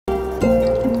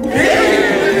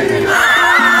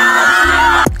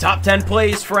Top 10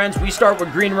 plays, friends. We start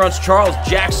with Green Run's Charles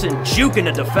Jackson juking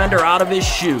a defender out of his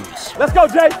shoes. Let's go,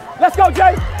 Jay. Let's go,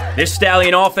 Jay. This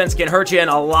Stallion offense can hurt you in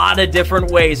a lot of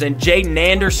different ways. And Jaden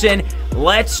Anderson,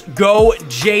 let's go,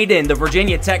 Jaden. The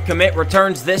Virginia Tech commit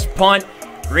returns this punt.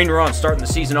 Green Run starting the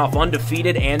season off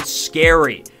undefeated and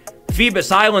scary. Phoebus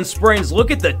Highland Springs, look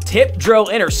at the tip drill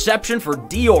interception for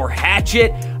Dior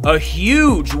Hatchett. A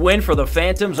huge win for the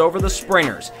Phantoms over the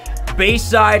Springers.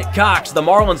 Bayside Cox, the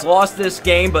Marlins lost this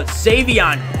game, but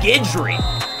Savion Guidry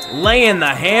laying the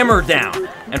hammer down.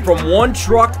 And from one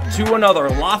truck to another,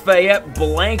 Lafayette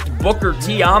blanked Booker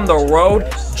T on the road.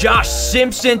 Josh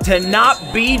Simpson to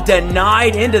not be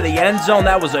denied into the end zone.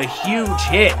 That was a huge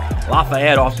hit.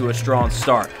 Lafayette off to a strong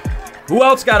start. Who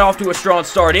else got off to a strong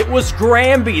start? It was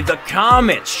Granby, the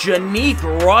Comets, Shanique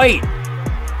Wright,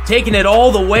 taking it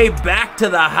all the way back to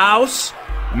the house.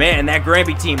 Man, that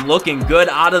Granby team looking good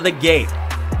out of the gate.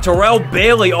 Terrell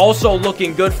Bailey also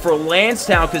looking good for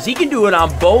Lansdowne because he can do it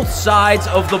on both sides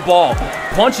of the ball.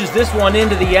 Punches this one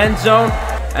into the end zone.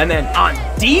 And then on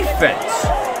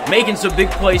defense, making some big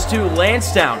plays too.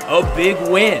 Lansdowne, a big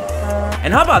win.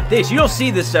 And how about this? You don't see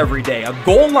this every day. A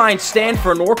goal line stand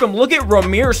for Norcom. Look at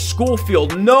Ramir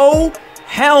Schoolfield. No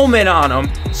helmet on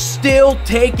him. Still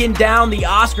taking down the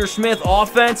Oscar Smith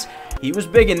offense. He was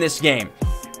big in this game.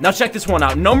 Now check this one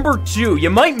out. Number 2, you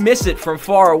might miss it from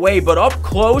far away, but up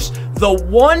close, the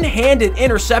one-handed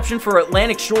interception for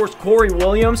Atlantic Shore's Corey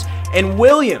Williams. And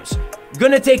Williams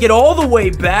gonna take it all the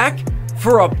way back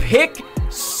for a pick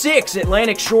 6.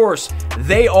 Atlantic Shores,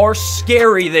 they are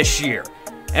scary this year.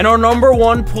 And our number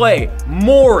 1 play,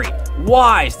 Maury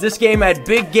Wise. This game had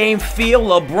big game feel.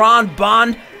 LeBron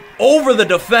Bond over the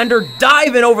defender,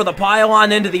 diving over the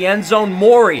pylon into the end zone.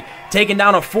 Maury taking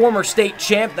down a former state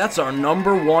champ. That's our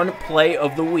number 1 play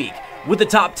of the week. With the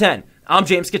top 10, I'm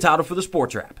James Catato for the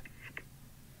Sports Wrap.